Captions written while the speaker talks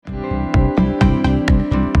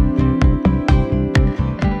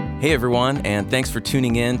Hey everyone, and thanks for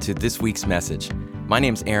tuning in to this week's message. My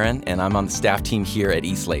name's Aaron, and I'm on the staff team here at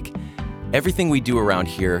Eastlake. Everything we do around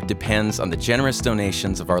here depends on the generous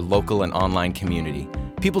donations of our local and online community.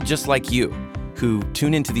 People just like you, who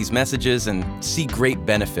tune into these messages and see great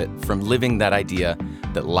benefit from living that idea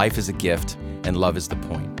that life is a gift and love is the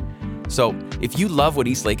point. So, if you love what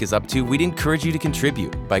Eastlake is up to, we'd encourage you to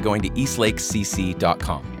contribute by going to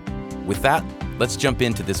eastlakecc.com. With that, let's jump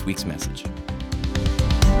into this week's message.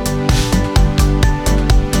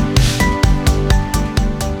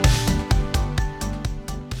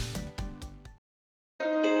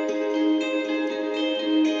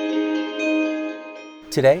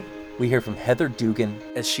 Today, we hear from Heather Dugan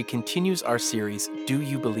as she continues our series, Do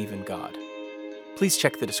You Believe in God? Please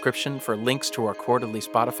check the description for links to our quarterly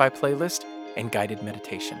Spotify playlist and guided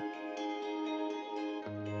meditation.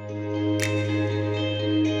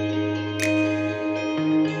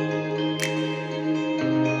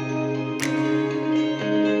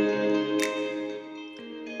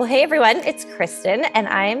 Well, hey everyone, it's Kristen, and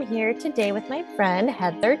I am here today with my friend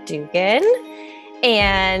Heather Dugan.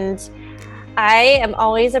 And I am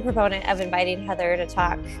always a proponent of inviting Heather to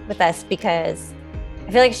talk with us because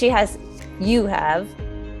I feel like you have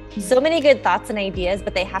so many good thoughts and ideas,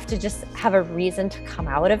 but they have to just have a reason to come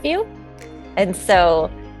out of you. And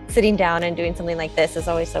so sitting down and doing something like this is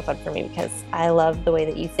always so fun for me because I love the way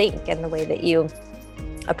that you think and the way that you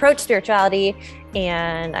approach spirituality.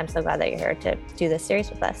 And I'm so glad that you're here to do this series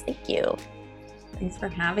with us. Thank you. Thanks for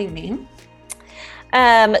having me.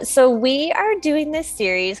 So we are doing this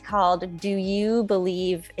series called Do You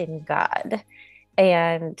Believe in God?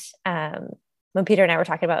 And when Peter and I were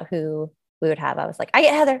talking about who we would have, I was like, I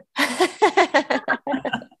get Heather.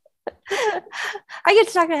 I get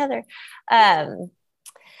to talk to Heather.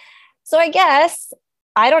 So I guess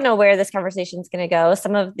I don't know where this conversation is going to go.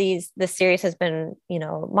 Some of this series has been,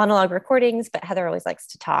 monologue recordings, but Heather always likes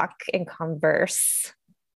to talk and converse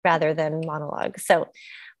rather than monologue. So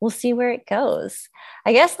we'll see where it goes.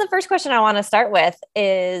 I guess the first question I want to start with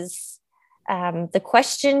is the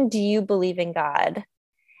question, do you believe in God?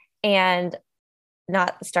 And I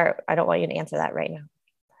don't want you to answer that right now.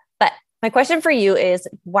 But my question for you is,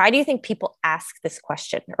 why do you think people ask this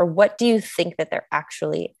question? Or what do you think that they're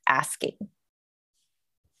actually asking?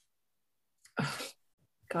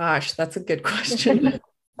 Gosh, that's a good question.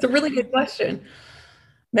 It's a really good question.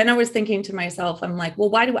 Then I was thinking to myself, I'm like, well,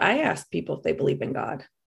 why do I ask people if they believe in God?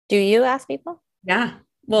 Do you ask people? Yeah.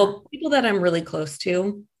 Well, people that I'm really close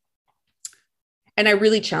to, and I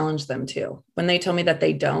really challenge them too, when they tell me that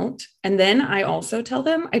they don't. And then I also tell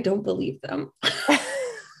them I don't believe them.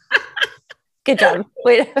 Good job.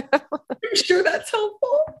 Wait. I'm sure that's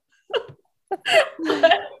helpful.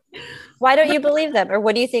 Why don't you believe them? Or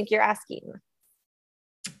what do you think you're asking?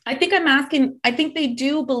 I think they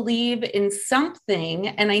do believe in something.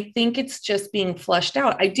 And I think it's just being flushed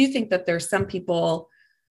out. I do think that there's some people,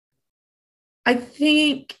 I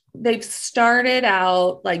think they've started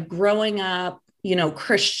out like growing up,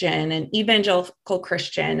 Christian and evangelical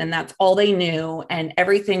Christian, and that's all they knew. And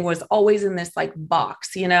everything was always in this like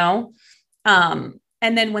box, And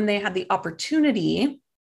then when they had the opportunity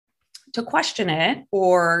to question it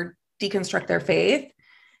or deconstruct their faith,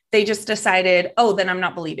 they just decided, oh, then I'm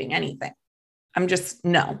not believing anything.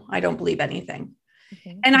 No, I don't believe anything.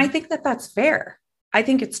 Okay. And I think that that's fair. I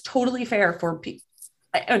think it's totally fair for people.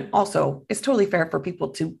 And also it's totally fair for people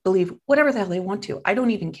to believe whatever the hell they want to. I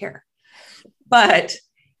don't even care. But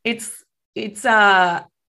I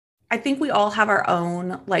think we all have our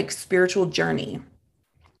own like spiritual journey,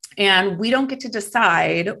 and we don't get to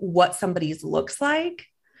decide what somebody's looks like.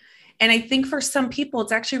 And I think for some people,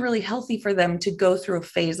 it's actually really healthy for them to go through a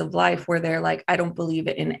phase of life where they're like, I don't believe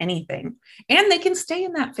it in anything. And they can stay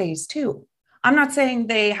in that phase too. I'm not saying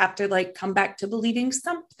they have to like come back to believing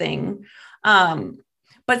something.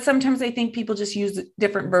 But sometimes I think people just use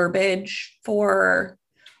different verbiage for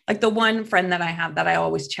like the one friend that I have that I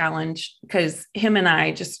always challenge, because him and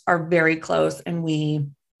I just are very close and we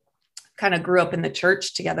kind of grew up in the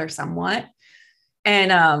church together somewhat.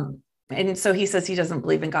 And so he says he doesn't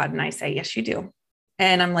believe in God. And I say, yes, you do.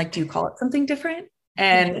 And I'm like, do you call it something different?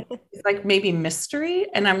 And it's like, maybe mystery.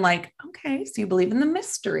 And I'm like, okay, so you believe in the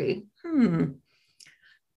mystery.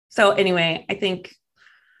 So anyway, I think,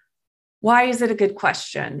 why is it a good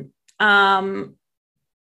question? Or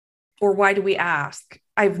why do we ask?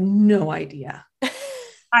 I have no idea.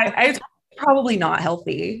 It's probably not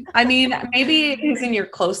healthy. I mean, maybe it is in your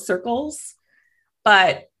close circles,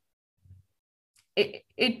 but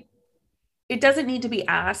it doesn't need to be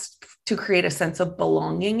asked to create a sense of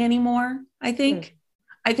belonging anymore. I think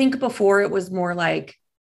before it was more like,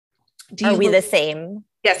 are we the same?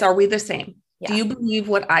 Yes. Are we the same? Yeah. Do you believe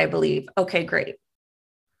what I believe? Okay, great.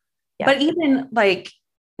 Yeah. But even like,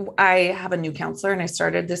 I have a new counselor and I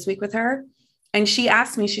started this week with her. And she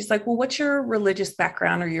asked me, she's like, well, what's your religious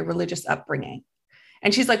background or your religious upbringing?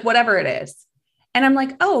 And she's like, whatever it is. And I'm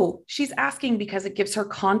like, oh, she's asking because it gives her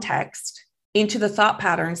context into the thought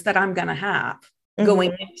patterns that I'm going to have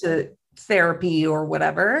going into therapy or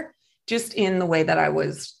whatever, just in the way that I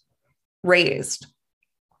was raised.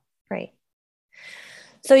 Right.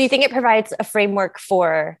 So you think it provides a framework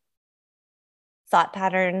for thought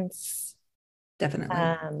patterns,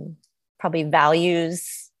 Definitely. probably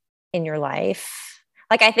values in your life.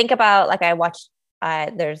 Like I think about, like I watched,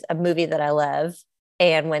 there's a movie that I love.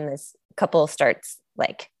 And when this couple starts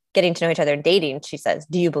like getting to know each other and dating, she says,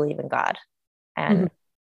 do you believe in God? And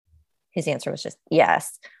his answer was just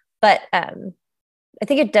yes. But I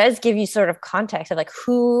think it does give you sort of context of like,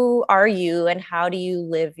 who are you and how do you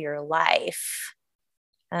live your life?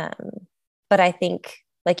 But I think,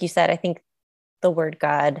 like you said, I think the word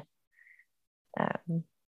God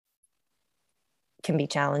can be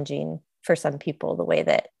challenging for some people, the way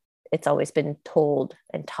that it's always been told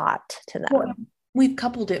and taught to them. Well, we've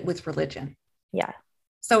coupled it with religion. Yeah.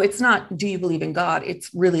 So it's not, do you believe in God?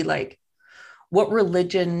 It's really like, what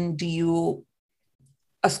religion do you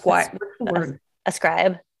ascribe? What's the word?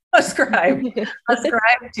 Ascribe. Ascribe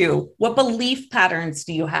to? What belief patterns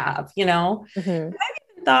do you have? You know, I even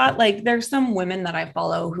thought like there's some women that I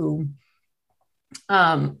follow who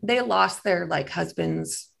they lost their like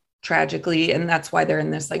husbands tragically, and that's why they're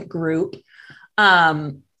in this like group.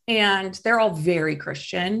 And they're all very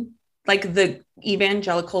Christian, like the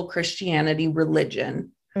evangelical Christianity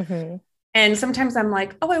religion. And sometimes I'm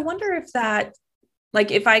like, oh, I wonder if that,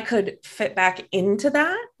 like, if I could fit back into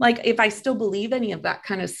that, like if I still believe any of that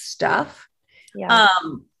kind of stuff. Yeah.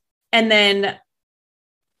 And then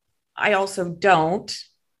I also don't.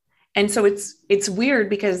 And so it's weird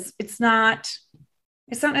because it's not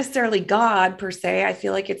necessarily God per se. I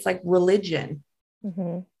feel like it's like religion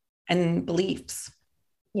and beliefs.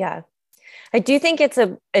 Yeah. I do think it's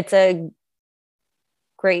a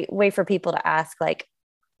great way for people to ask, like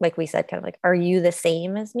we said, kind of like, are you the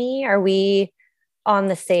same as me? Are we on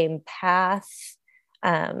the same path?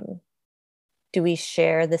 Do we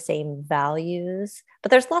share the same values?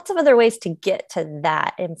 But there's lots of other ways to get to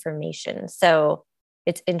that information. So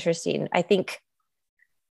it's interesting. I think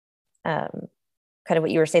kind of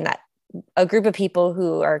what you were saying, that a group of people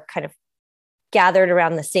who are kind of gathered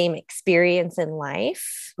around the same experience in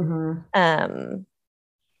life.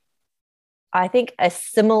 I think a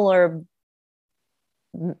similar,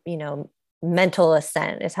 mental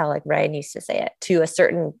assent is how like Ryan used to say it, to a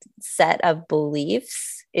certain set of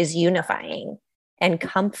beliefs is unifying and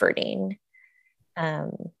comforting.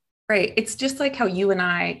 Right. It's just like how you and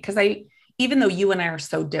I, because even though you and I are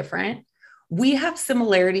so different, we have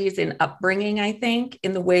similarities in upbringing, I think,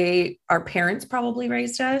 in the way our parents probably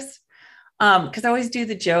raised us. Because I always do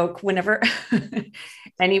the joke whenever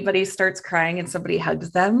anybody starts crying and somebody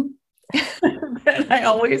hugs them, and I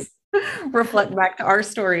always reflect back to our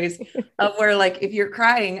stories of where, like, if you're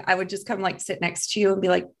crying, I would just come like sit next to you and be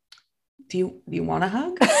like, do you want a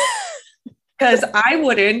hug? Because I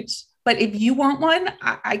wouldn't, but if you want one,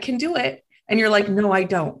 I can do it. And you're like, no, I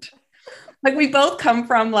don't. Like we both come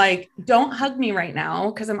from like, don't hug me right now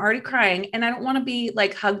because I'm already crying and I don't want to be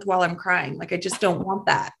like hugged while I'm crying. Like I just don't want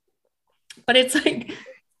that. But it's like,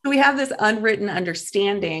 we have this unwritten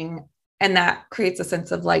understanding, and that creates a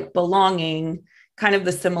sense of like belonging, kind of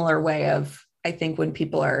the similar way of, I think, when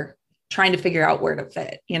people are trying to figure out where to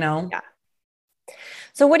fit, Yeah.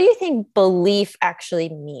 So what do you think belief actually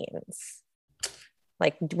means?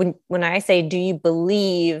 Like when I say, do you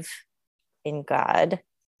believe in God?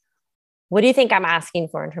 What do you think I'm asking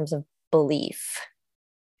for in terms of belief?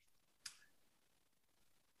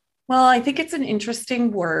 Well, I think it's an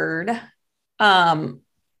interesting word.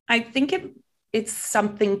 I think it's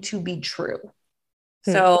something to be true.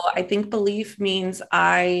 So I think belief means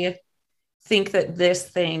I think that this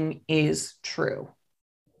thing is true.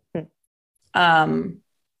 And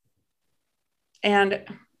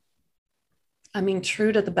I mean,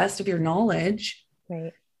 true to the best of your knowledge.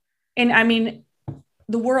 Right. And I mean,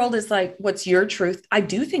 the world is like, what's your truth? I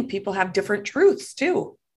do think people have different truths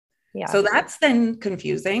too. Yeah. So that's then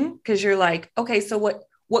confusing because you're like, okay, so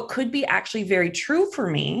what could be actually very true for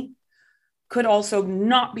me could also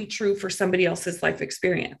not be true for somebody else's life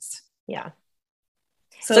experience. Yeah.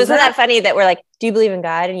 So isn't that funny that we're like, do you believe in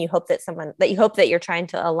God? And you hope that you're trying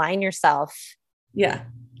to align yourself. Yeah.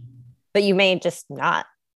 But you may just not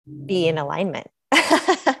be in alignment.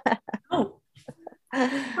 Oh.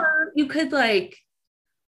 Or you could like,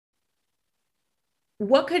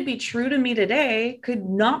 what could be true to me today could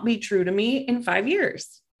not be true to me in 5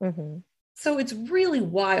 years. Mm-hmm. So it's really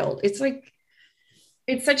wild. It's like,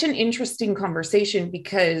 it's such an interesting conversation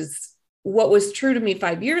because what was true to me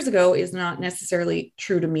 5 years ago is not necessarily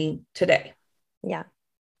true to me today. Yeah.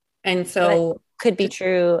 And so But could be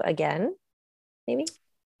true again, maybe.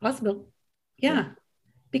 possible. Yeah.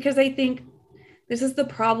 Because I think this is the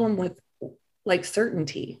problem with like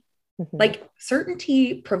certainty. Mm-hmm. Like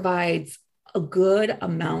certainty provides a good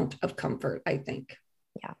amount of comfort, I think.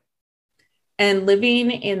 Yeah. And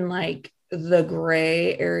living in like the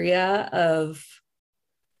gray area of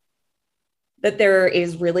that there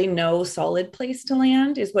is really no solid place to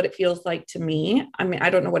land is what it feels like to me. I mean,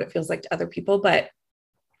 I don't know what it feels like to other people, but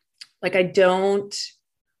like I don't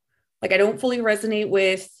fully resonate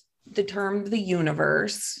with the term the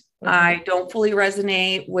universe. Mm-hmm. I don't fully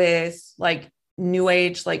resonate with like new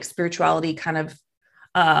age, like spirituality kind of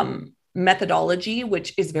methodology,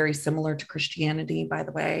 which is very similar to Christianity, by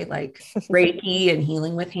the way, like Reiki and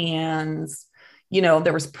healing with hands. You know,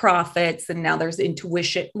 there was prophets and now there's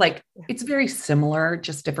intuition. Like it's very similar,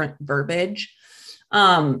 just different verbiage.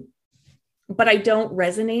 But I don't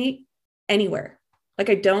resonate anywhere. Like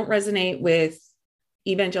I don't resonate with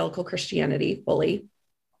evangelical Christianity fully.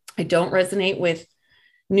 I don't resonate with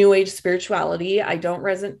new age spirituality. I don't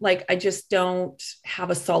resonate, like, I just don't have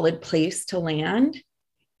a solid place to land.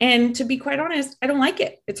 And to be quite honest, I don't like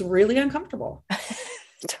it. It's really uncomfortable. I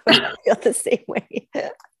feel the same way.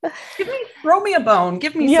 Throw me a bone.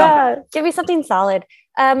 Give me something. Give me something solid.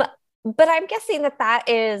 But I'm guessing that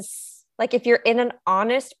is like, if you're in an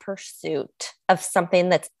honest pursuit of something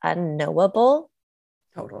that's unknowable,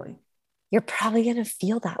 Totally. you're probably going to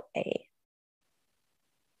feel that way.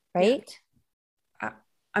 Right? Yeah.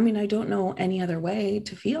 I mean, I don't know any other way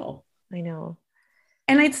to feel. I know.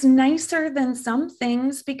 And it's nicer than some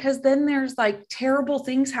things because then there's like terrible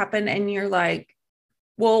things happen and you're like,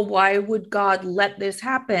 well, why would God let this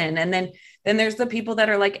happen? And then there's the people that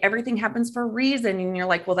are like, everything happens for a reason. And you're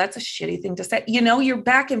like, well, that's a shitty thing to say. You know, you're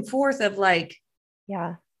back and forth of like,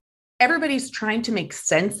 yeah, everybody's trying to make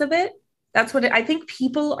sense of it. That's what I think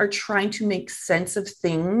people are trying to make sense of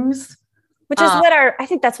things. Which is I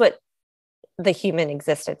think that's what the human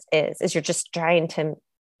existence is you're just trying to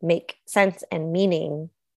make sense and meaning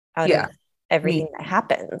out of everything that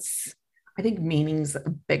happens. I think meaning's a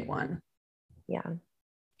big one. Yeah.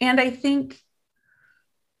 And I think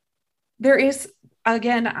there is,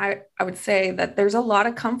 again, I would say that there's a lot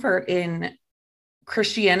of comfort in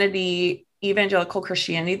Christianity, evangelical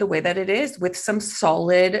Christianity, the way that it is, with some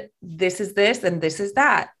solid, this is this and this is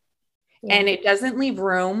that. Yeah. And it doesn't leave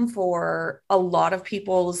room for a lot of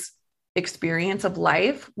people's experience of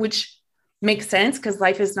life, which makes sense because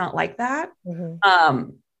life is not like that. Mm-hmm.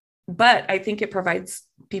 But I think it provides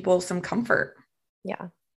people some comfort. Yeah.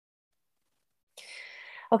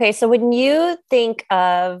 Okay. So when you think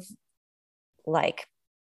of like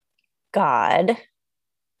God,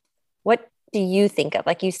 what do you think of?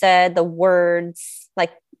 Like you said, the words,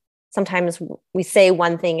 like sometimes we say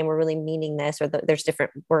one thing and we're really meaning this, or there's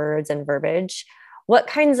different words and verbiage. What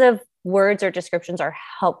kinds of words or descriptions are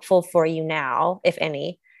helpful for you now, if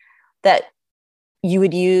any, that you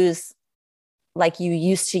would use like you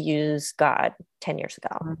used to use God 10 years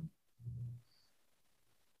ago?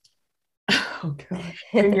 Oh gosh.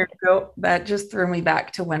 And that just threw me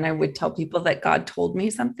back to when I would tell people that God told me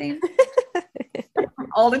something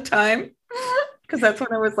all the time. Because that's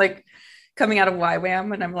when I was like coming out of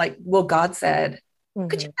YWAM and I'm like, well, God said,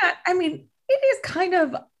 could you not? I mean, it is kind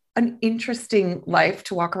of an interesting life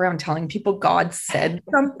to walk around telling people God said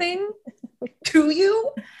something to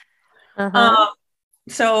you.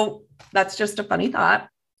 So that's just a funny thought.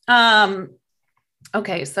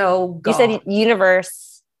 Okay. So God. You said universe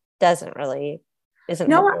isn't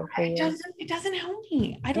it doesn't help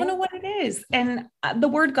me. I don't know what it is. And the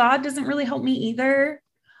word God doesn't really help me either.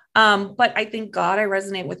 But I think God, I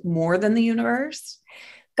resonate with more than the universe.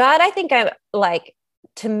 God, I think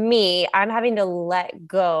to me, I'm having to let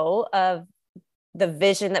go of the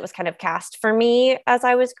vision that was kind of cast for me as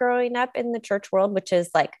I was growing up in the church world, which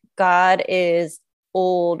is like, God is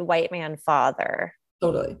old white man father.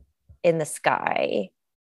 Totally. In the sky,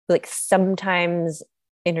 like sometimes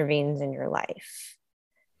intervenes in your life.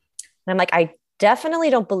 And I'm like, I definitely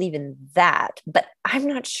don't believe in that, but I'm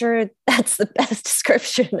not sure that's the best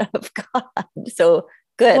description of God. So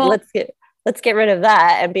good. Well, let's get rid of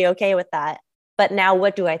that and be okay with that. But now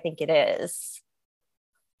what do I think it is?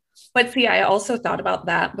 But see, I also thought about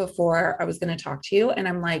that before I was going to talk to you. And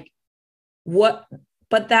I'm like, what?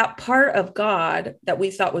 But that part of God that we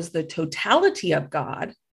thought was the totality of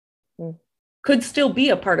God could still be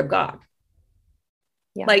a part of God.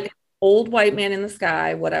 Yeah. Like old white man in the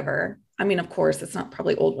sky, whatever. I mean, of course, it's not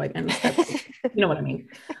probably old white man in the sky. You know what I mean?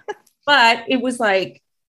 But it was like,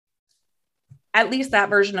 at least that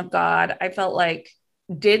version of God, I felt like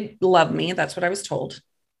did love me. That's what I was told.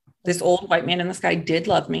 This old white man in the sky did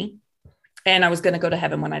love me. And I was going to go to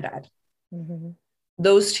heaven when I died. Mm-hmm.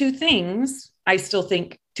 Those two things I still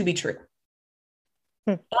think to be true.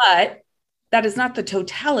 Hmm. But that is not the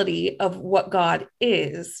totality of what God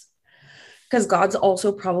is. Because God's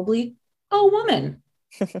also probably a woman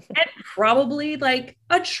and probably like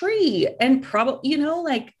a tree and probably, you know,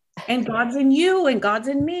 like, and God's in you and God's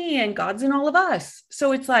in me and God's in all of us.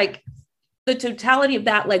 So it's like the totality of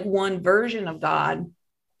that, like one version of God,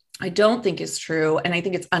 I don't think is true. And I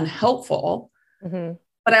think it's unhelpful. Mm-hmm.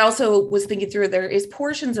 But I also was thinking through, there is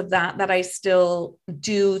portions of that that I still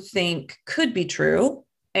do think could be true.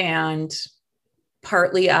 And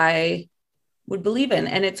partly I would believe in.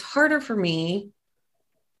 And it's harder for me.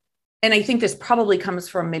 And I think this probably comes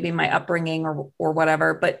from maybe my upbringing or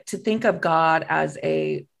whatever, but to think of God as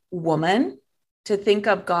a woman, to think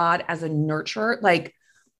of God as a nurturer, like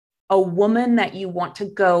a woman that you want to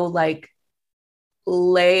go like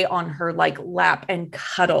lay on her like lap and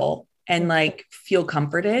cuddle and like feel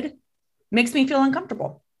comforted, makes me feel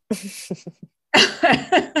uncomfortable.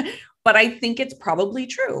 But I think it's probably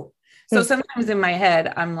true. So sometimes in my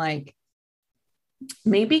head, I'm like,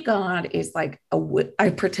 maybe God is like I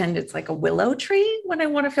pretend it's like a willow tree when I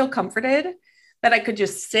want to feel comforted, that I could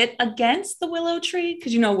just sit against the willow tree.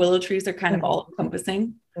 Cause you know, willow trees are kind of all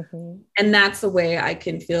encompassing. Mm-hmm. And that's the way I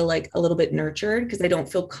can feel like a little bit nurtured, because I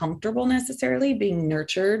don't feel comfortable necessarily being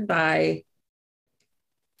nurtured by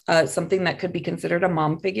something that could be considered a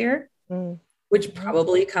mom figure, which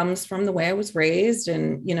probably comes from the way I was raised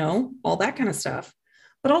and, you know, all that kind of stuff.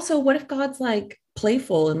 But also, what if God's like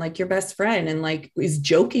playful and like your best friend and like is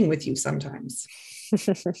joking with you sometimes?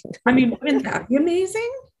 I mean, wouldn't that be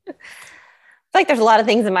amazing? It's like there's a lot of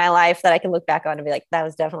things in my life that I can look back on and be like, that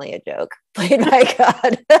was definitely a joke played by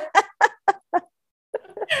God.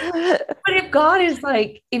 But if God is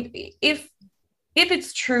like, if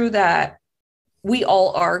it's true that we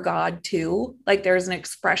all are God too, like there's an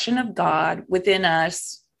expression of God within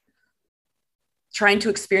us trying to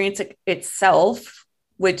experience itself,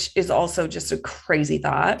 which is also just a crazy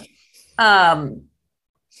thought, then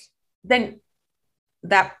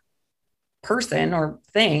that person or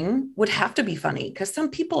thing would have to be funny, because some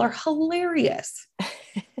people are hilarious.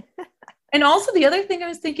 And also the other thing I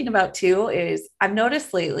was thinking about too is I've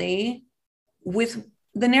noticed lately with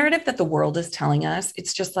the narrative that the world is telling us,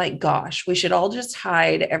 it's just like, gosh, we should all just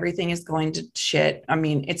hide. Everything is going to shit. I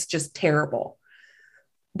mean, it's just terrible.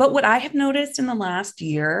 But what I have noticed in the last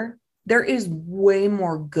year, there is way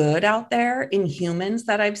more good out there in humans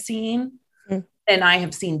that I've seen than I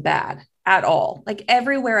have seen bad at all. Like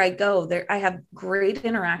everywhere I go there, I have great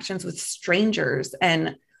interactions with strangers,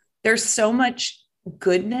 and there's so much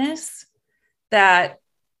goodness that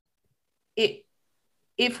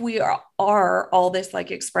if we are all this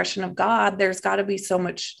like expression of God, there's got to be so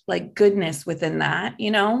much like goodness within that,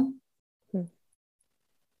 you know?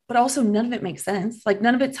 But also none of it makes sense. Like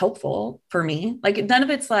none of it's helpful for me. Like none of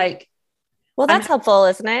it's like, well, that's helpful,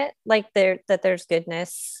 isn't it? Like that there's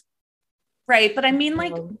goodness. Right. But I mean,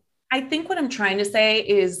 like, I think what I'm trying to say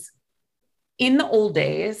is in the old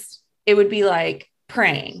days, it would be like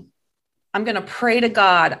praying. I'm going to pray to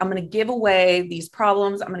God. I'm going to give away these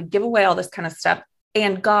problems. I'm going to give away all this kind of stuff.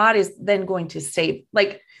 And God is then going to save.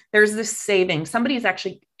 Like there's this saving.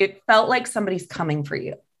 It felt like somebody's coming for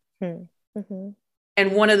you. Mm-hmm.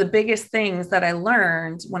 And one of the biggest things that I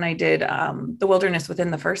learned when I did the Wilderness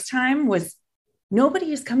Within the first time was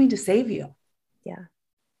nobody is coming to save you. Yeah.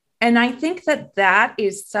 And I think that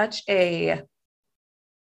is it's a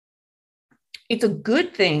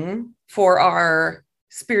good thing for our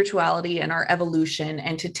spirituality and our evolution,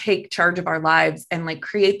 and to take charge of our lives and like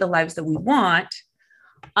create the lives that we want.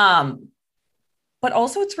 But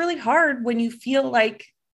also it's really hard when you feel like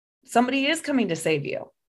somebody is coming to save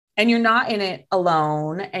you and you're not in it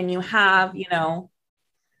alone. And you have, you know,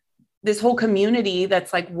 this whole community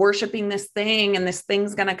that's like worshiping this thing, and this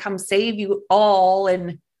thing's going to come save you all.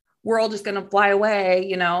 And we're all just going to fly away,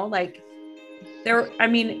 you know, like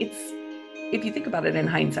if you think about it in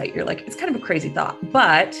hindsight, you're like, it's kind of a crazy thought,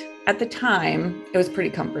 but at the time it was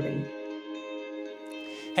pretty comforting.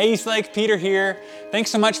 Hey Eastlake, Peter here. Thanks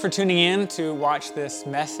so much for tuning in to watch this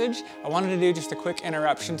message. I wanted to do just a quick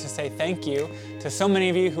interruption to say thank you to so many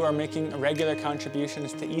of you who are making regular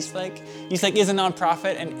contributions to Eastlake. Eastlake is a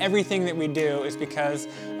nonprofit, and everything that we do is because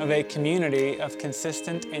of a community of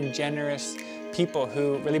consistent and generous people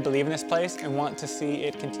who really believe in this place and want to see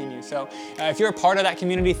it continue. So if you're a part of that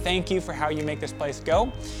community, thank you for how you make this place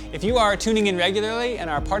go. If you are tuning in regularly and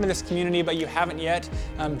are part of this community, but you haven't yet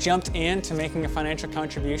jumped into making a financial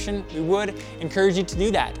contribution, we would encourage you to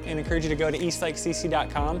do that and encourage you to go to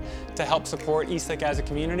eastlakecc.com to help support Eastlake as a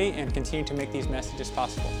community and continue to make these messages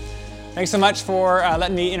possible. Thanks so much for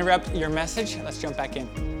letting me interrupt your message. Let's jump back in.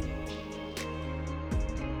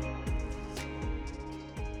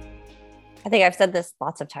 I think I've said this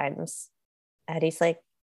lots of times at Eastlake,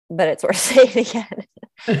 but it's worth saying again.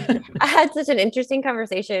 I had such an interesting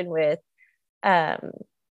conversation with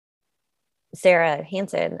Sarah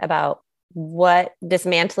Hansen about what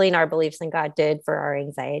dismantling our beliefs in God did for our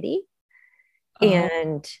anxiety.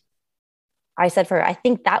 And I said for her, I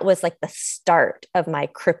think that was like the start of my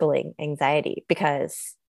crippling anxiety,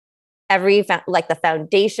 because like the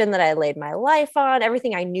foundation that I laid my life on,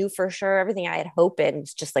 everything I knew for sure, everything I had hope in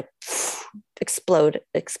was just like exploded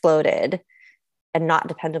and not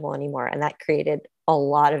dependable anymore. And that created a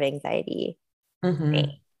lot of anxiety.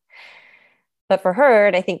 But for her,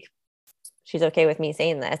 and I think she's okay with me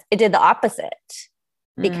saying this, it did the opposite,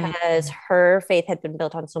 because her faith had been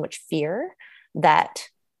built on so much fear that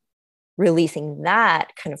releasing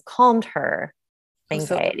that kind of calmed her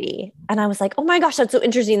anxiety. And I was like, oh my gosh, that's so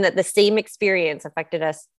interesting that the same experience affected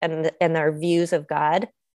us, and our views of God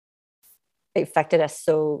affected us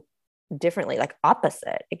so differently, like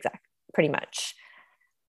opposite, pretty much.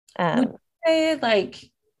 Would you say, like,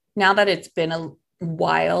 now that it's been a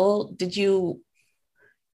while, did you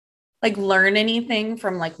like learn anything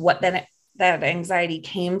from like what that anxiety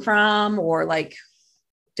came from, or like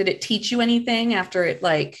did it teach you anything after it,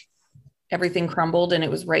 like everything crumbled and it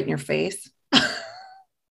was right in your face?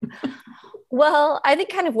 Well, I think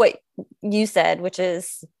kind of what you said, which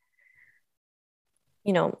is,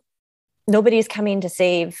 nobody's coming to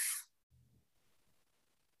save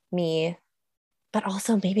me, but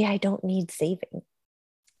also maybe I don't need saving.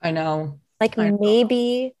 I know.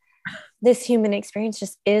 Maybe this human experience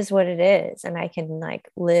just is what it is, and I can like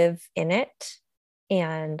live in it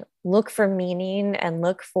and look for meaning and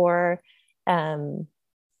look for,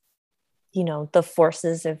 the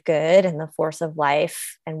forces of good and the force of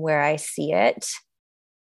life and where I see it,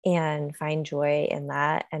 and find joy in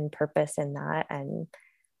that and purpose in that. And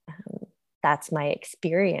that's my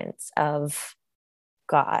experience of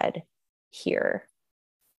God here.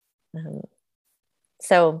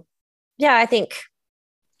 So yeah, I think,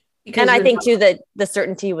 because I think too, that the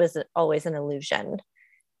certainty was always an illusion.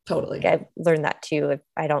 Totally. I've learned that too.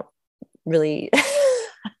 I don't really,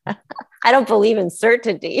 I don't believe in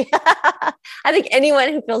certainty. I think anyone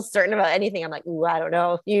who feels certain about anything, I'm like, ooh, I don't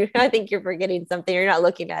know. I think you're forgetting something. You're not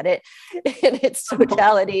looking at it in its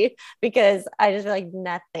totality, because I just feel like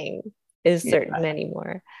nothing is certain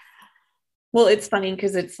anymore. Well, it's funny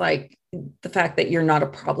because it's like the fact that you're not a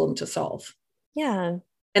problem to solve. Yeah.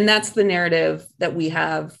 And that's the narrative that we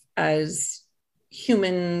have as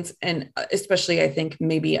humans, and especially I think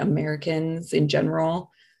maybe Americans in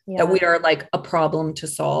general, that we are like a problem to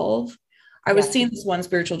solve. I was seeing this one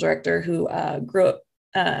spiritual director who grew up,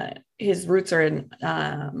 his roots are in,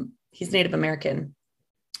 he's Native American.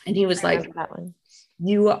 And he was like,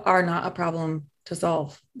 you are not a problem to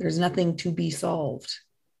solve. There's nothing to be solved.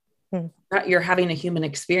 You're having a human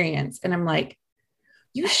experience. And I'm like,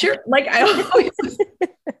 you sure? Like, I always,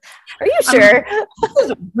 are you sure? This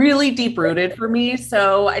is really deep rooted for me.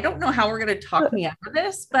 So I don't know how we're going to talk me out of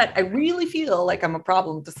this, but I really feel like I'm a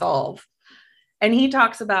problem to solve. And he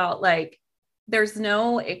talks about like, there's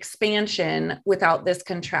no expansion without this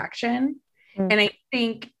contraction. And I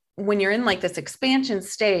think when you're in like this expansion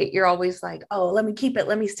state, you're always like, oh, let me keep it.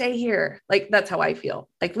 Let me stay here. Like, that's how I feel.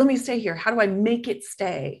 Like, let me stay here. How do I make it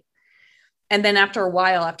stay? And then after a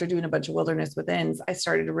while, after doing a bunch of Wilderness Withins, I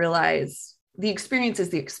started to realize the experience is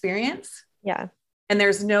the experience. Yeah. And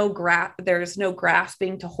there's no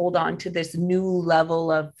grasping to hold on to this new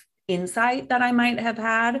level of insight that I might have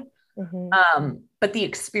had. But the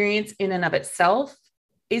experience in and of itself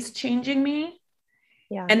is changing me.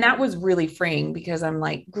 Yeah. And that was really freeing, because I'm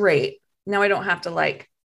like, great. Now I don't have to like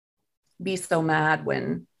be so mad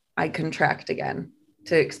when I contract again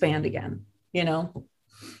to expand again, Yeah.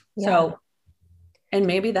 So, and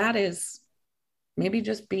maybe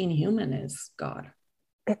just being human is God.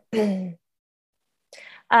 Okay.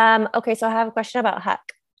 So I have a question about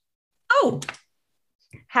Huck. Oh,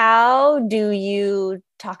 how do you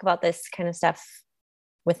talk about this kind of stuff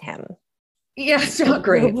with him? Yeah, it's not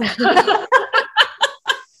great.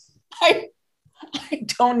 I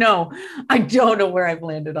don't know. I don't know where I've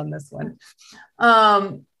landed on this one.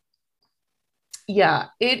 Yeah,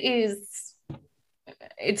 it is.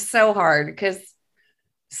 it's so hard because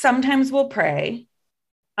sometimes we'll pray.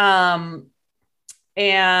 And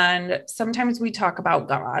sometimes we talk about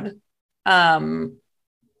God.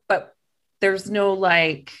 But there's no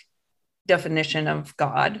like definition of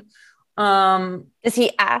God. Does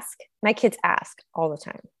he ask? My kids ask all the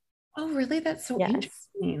time. Oh, really? That's so Yes.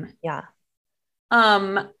 interesting. Yeah.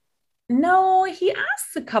 No, he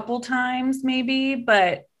asks a couple times maybe,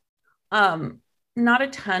 but not a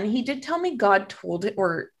ton. He did tell me God told it,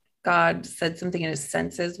 or God said something in his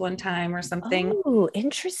senses one time or something. Oh,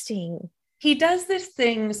 interesting. He does this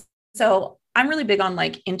thing. So I'm really big on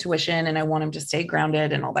like intuition and I want him to stay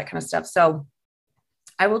grounded and all that kind of stuff. So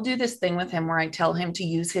I will do this thing with him where I tell him to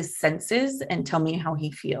use his senses and tell me how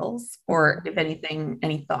he feels, or if anything,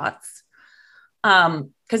 any thoughts.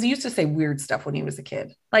 Because he used to say weird stuff when he was a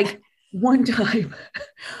kid. Like one time,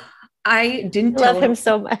 I didn't I love him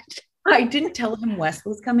so much. I didn't tell him Wes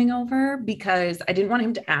was coming over because I didn't want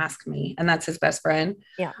him to ask me, and that's his best friend.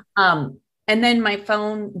 Yeah. And then my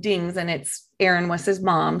phone dings and it's Erin, Wes's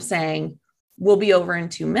mom, saying, "We'll be over in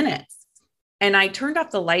 2 minutes." And I turned off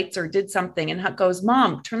the lights or did something, and Huck goes,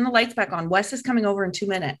 "Mom, turn the lights back on. Wes is coming over in 2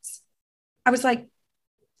 minutes." I was like,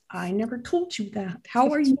 I never told you that. How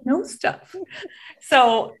are you know stuff?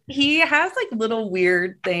 So he has like little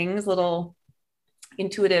weird things, little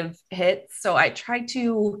intuitive hits. So I try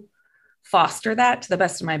to foster that to the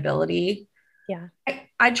best of my ability. Yeah.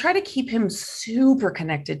 I try to keep him super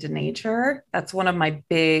connected to nature. That's one of my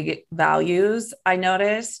big values, I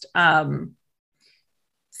noticed.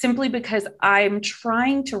 Simply because I'm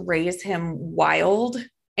trying to raise him wild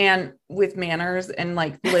and with manners and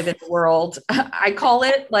like live in the world. I call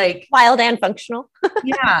it like wild and functional.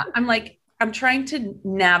 Yeah. I'm trying to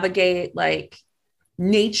navigate like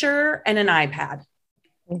nature and an iPad.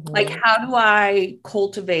 Mm-hmm. Like, how do I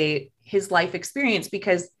cultivate his life experience?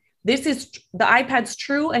 Because this is the iPad's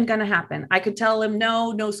true and going to happen. I could tell him,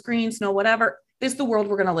 no screens, no, whatever. This is the world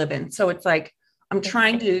we're going to live in. So it's like, I'm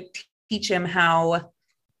trying to teach him how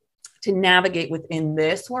to navigate within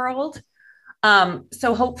this world.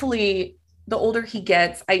 So hopefully the older he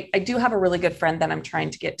gets, I do have a really good friend that I'm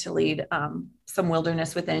trying to get to lead some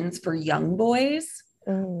wilderness withins for young boys.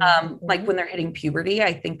 Mm-hmm. Like when they're hitting puberty,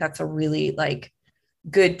 I think that's a really like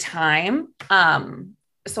good time.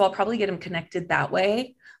 So I'll probably get him connected that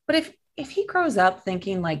way. But if he grows up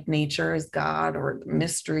thinking like nature is God or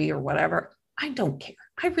mystery or whatever, I don't care.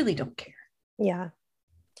 I really don't care. Yeah.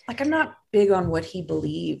 Like, I'm not big on what he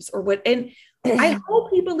believes or what, and I hope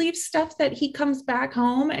he believes stuff that he comes back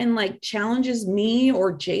home and like challenges me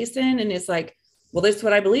or Jason and is like, well, this is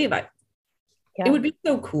what I believe. It would be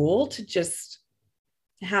so cool to just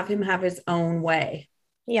have him have his own way.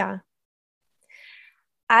 Yeah.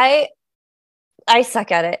 I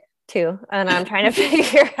suck at it too. And I'm trying to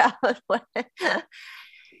figure out what,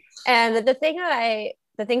 and the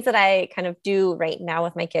things that I kind of do right now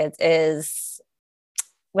with my kids is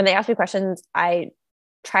when they ask me questions, I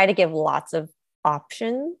try to give lots of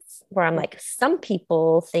options where I'm like, some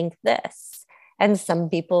people think this and some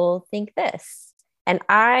people think this. And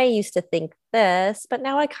I used to think this, but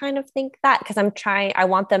now I kind of think that because I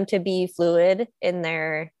want them to be fluid in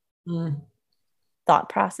their thought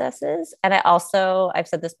processes. And I've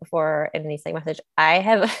said this before in an Eastlake message, I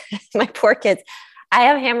have my poor kids, I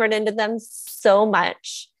have hammered into them so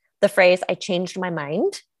much the phrase, I changed my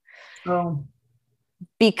mind. Oh.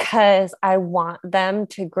 Because I want them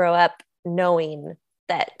to grow up knowing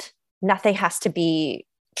that nothing has to be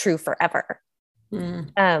true forever.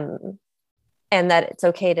 And that it's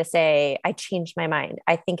okay to say, I changed my mind.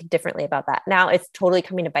 I think differently about that. Now it's totally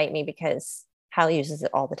coming to bite me because Hallie uses it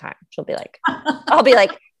all the time. She'll be like, I'll be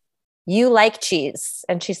like, you like cheese.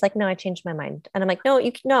 And she's like, no, I changed my mind. And I'm like, no,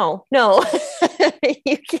 you can't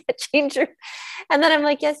change your. And then I'm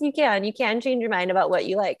like, yes, you can change your mind about what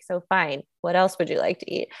you like. So fine. What else would you like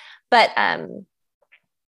to eat? But,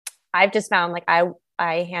 I've just found like I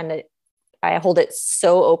hold it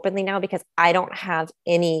so openly now because I don't have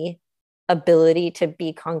any ability to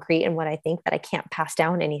be concrete in what I think that I can't pass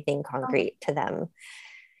down anything concrete to them.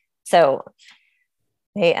 So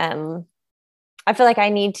I feel like I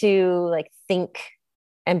need to like think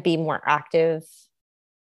and be more active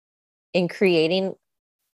in creating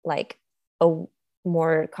like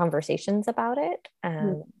more conversations about it,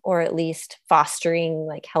 or at least fostering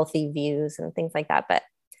like healthy views and things like that. But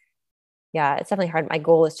yeah, it's definitely hard. My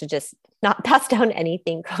goal is to just not pass down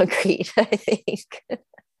anything concrete, I think.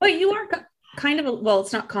 But you are kind of,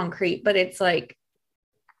 it's not concrete, but it's like,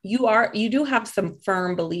 you do have some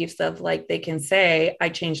firm beliefs of like, they can say, I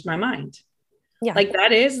changed my mind. Yeah. Like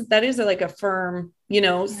that is like a firm,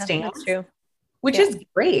 stance. That's true. which is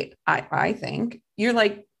great. I think you're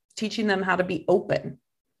like teaching them how to be open.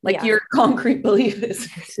 Like your concrete belief is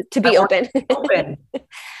to be open.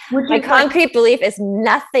 My concrete belief is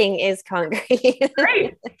nothing is concrete.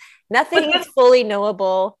 Right. Nothing is fully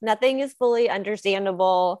knowable. Nothing is fully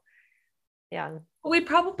understandable. Yeah. We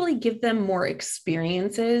probably give them more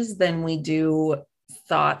experiences than we do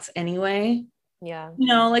thoughts anyway. Yeah.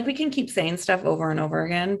 Like we can keep saying stuff over and over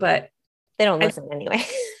again, but they don't listen anyway.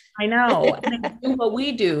 I know. And they do what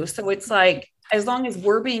we do. So it's like, as long as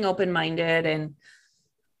we're being open-minded and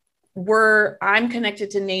I'm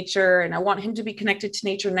connected to nature and I want him to be connected to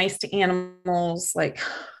nature, nice to animals, like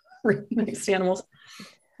really nice to animals.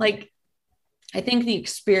 Like, I think the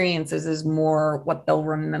experiences is more what they'll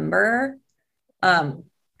remember.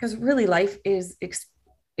 Because really life is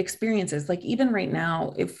experiences. Like even right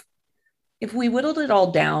now, if we whittled it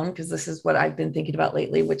all down, because this is what I've been thinking about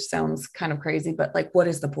lately, which sounds kind of crazy, but like, what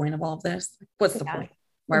is the point of all of this? What's the point?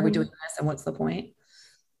 Why are we doing this? And what's the point?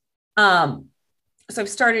 So I've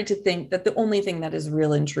started to think that the only thing that is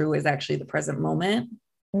real and true is actually the present moment.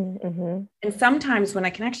 And sometimes when I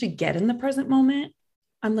can actually get in the present moment,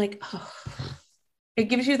 I'm like, oh, it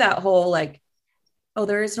gives you that whole like, oh,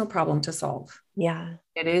 there is no problem to solve. Yeah.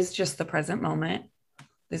 It is just the present moment.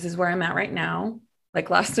 This is where I'm at right now. Like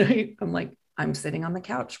last night, I'm like, I'm sitting on the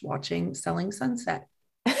couch watching Selling Sunset.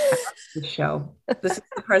 The show. This is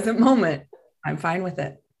the present moment. I'm fine with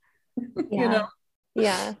it. Yeah.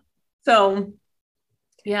 Yeah. So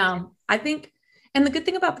yeah, I think, and the good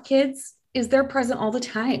thing about the kids is they're present all the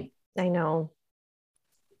time. I know.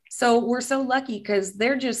 So we're so lucky because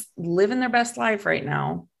they're just living their best life right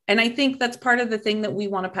now. And I think that's part of the thing that we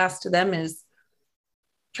want to pass to them is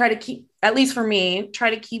try to keep, at least for me,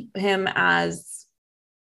 try to keep him as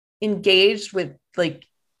engaged with like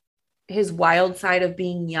his wild side of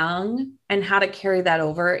being young and how to carry that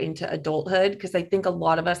over into adulthood. Because I think a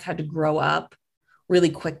lot of us had to grow up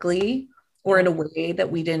really quickly or in a way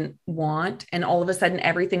that we didn't want. And all of a sudden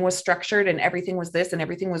everything was structured and everything was this and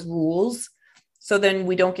everything was rules. So then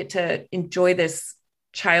we don't get to enjoy this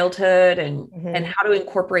childhood and how to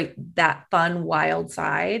incorporate that fun, wild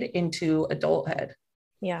side into adulthood.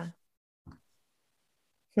 Yeah.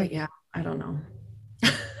 But yeah, I don't know.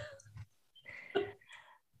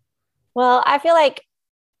 Well, I feel like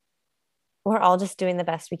we're all just doing the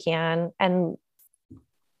best we can. And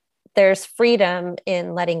there's freedom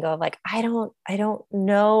in letting go of like, I don't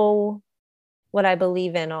know what I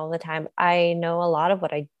believe in all the time. I know a lot of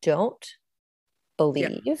what I don't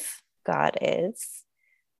believe God is.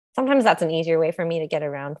 Sometimes that's an easier way for me to get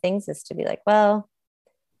around things is to be like, well,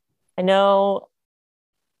 I know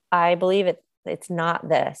I believe it's not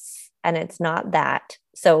this and it's not that.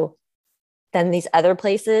 So then these other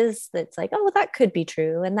places that's like, oh, well, that could be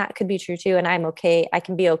true. And that could be true too. And I'm okay. I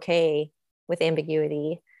can be okay with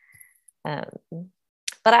ambiguity. But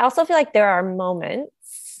I also feel like there are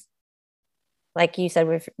moments, like you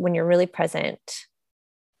said, when you're really present,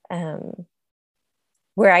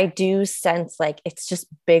 where I do sense like it's just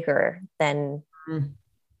bigger than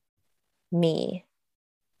me.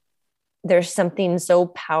 There's something so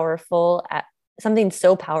powerful at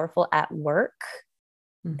work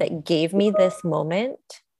that gave me this moment,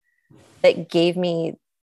 that gave me,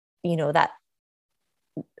 that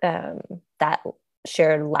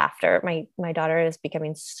shared laughter. My daughter is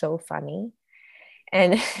becoming so funny,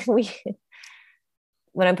 and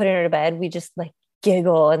when I'm putting her to bed, we just like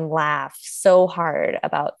giggle and laugh so hard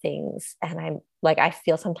about things. And I'm like, I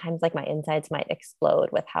feel sometimes like my insides might explode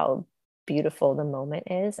with how beautiful the moment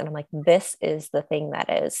is. And I'm like, this is the thing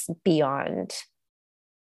that is beyond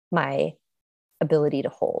my ability to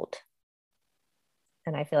hold.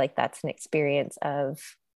 And I feel like that's an experience of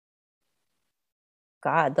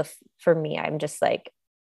God. For me, I'm just like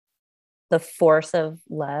the force of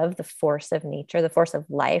love, the force of nature, the force of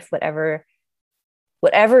life, whatever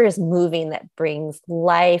is moving that brings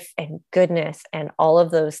life and goodness and all of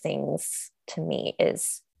those things to me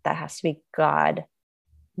that has to be God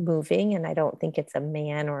moving. And I don't think it's a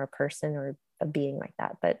man or a person or a being like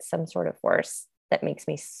that, but some sort of force that makes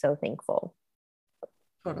me so thankful.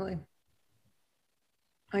 Totally.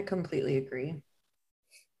 I completely agree.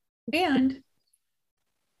 And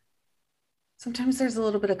sometimes there's a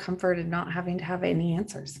little bit of comfort in not having to have any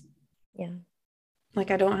answers. Yeah. Like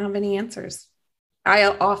I don't have any answers. I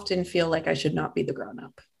often feel like I should not be the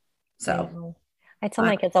grown-up. So I tell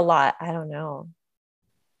my kids a lot. I don't know.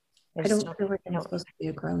 I don't feel like I'm supposed to be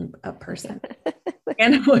a grown-up person.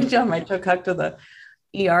 And one time I took Huck to the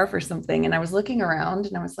ER for something and I was looking around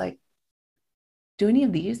and I was like, do any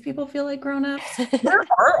of these people feel like grown-ups? Where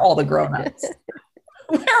are all the grown-ups?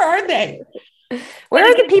 Where are they? Where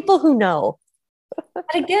are the people who know? But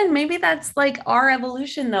again, maybe that's like our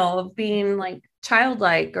evolution though, of being like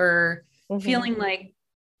childlike or feeling like,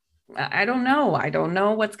 I don't know. I don't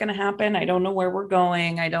know what's going to happen. I don't know where we're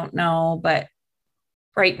going. I don't know. But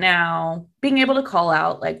right now, being able to call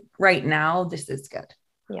out like right now, this is good.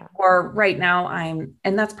 Yeah. Or right now and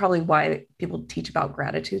that's probably why people teach about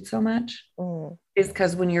gratitude so much, is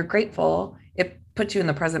because when you're grateful, it puts you in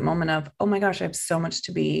the present moment of, oh my gosh, I have so much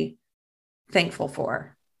to be thankful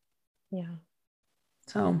for. Yeah.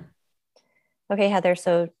 So. Okay, Heather.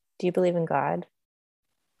 So do you believe in God?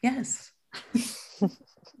 Yes.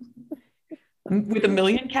 With a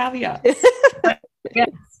million caveats. Yes,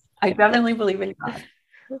 I definitely believe in God.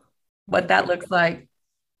 What that looks like,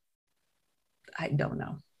 I don't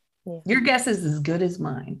know. Yeah. Your guess is as good as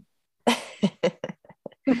mine.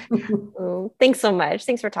 Thanks so much.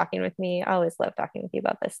 Thanks for talking with me. I always love talking with you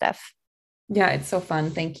about this stuff. Yeah, it's so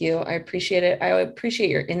fun. Thank you. I appreciate it. I appreciate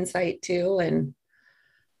your insight too. And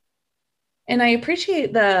I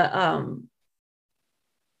appreciate the,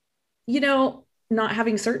 not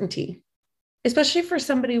having certainty, especially for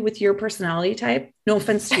somebody with your personality type. No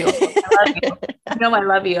offense to you. I love you. I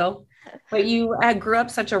love you. But you grew up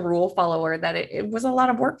such a rule follower that it was a lot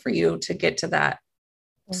of work for you to get to that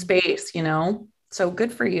space, So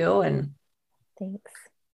good for you. And thanks.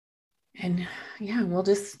 And yeah, we'll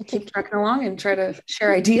just keep trucking along and try to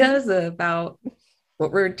share ideas about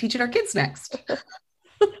what we're teaching our kids next. I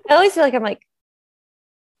always feel like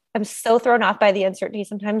I'm so thrown off by the uncertainty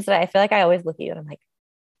sometimes that I feel like I always look at you and I'm like,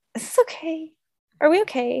 is this okay? Are we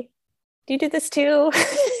okay? Do you do this too?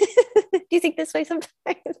 Do you think this way sometimes?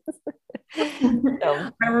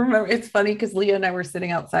 I remember, it's funny because Leah and I were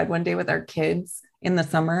sitting outside one day with our kids in the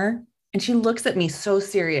summer, and she looks at me so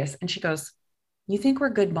serious and she goes, you think we're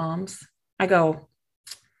good moms? I go,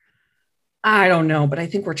 I don't know, but I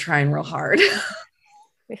think we're trying real hard.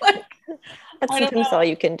 That's sometimes all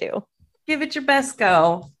you can do. Give it your best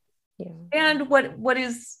go. Yeah. And what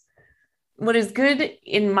is good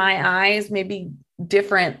in my eyes may be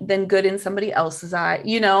different than good in somebody else's eye.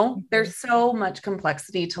 There's so much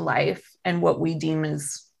complexity to life and what we deem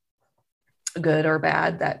as good or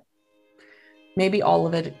bad that maybe all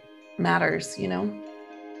of it matters, I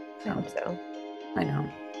hope so. I know.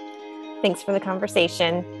 Thanks for the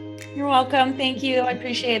conversation. You're welcome. Thank you. I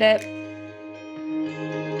appreciate it.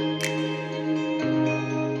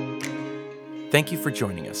 Thank you for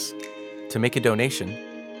joining us. To make a donation,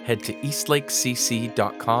 head to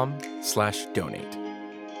eastlakecc.com/donate.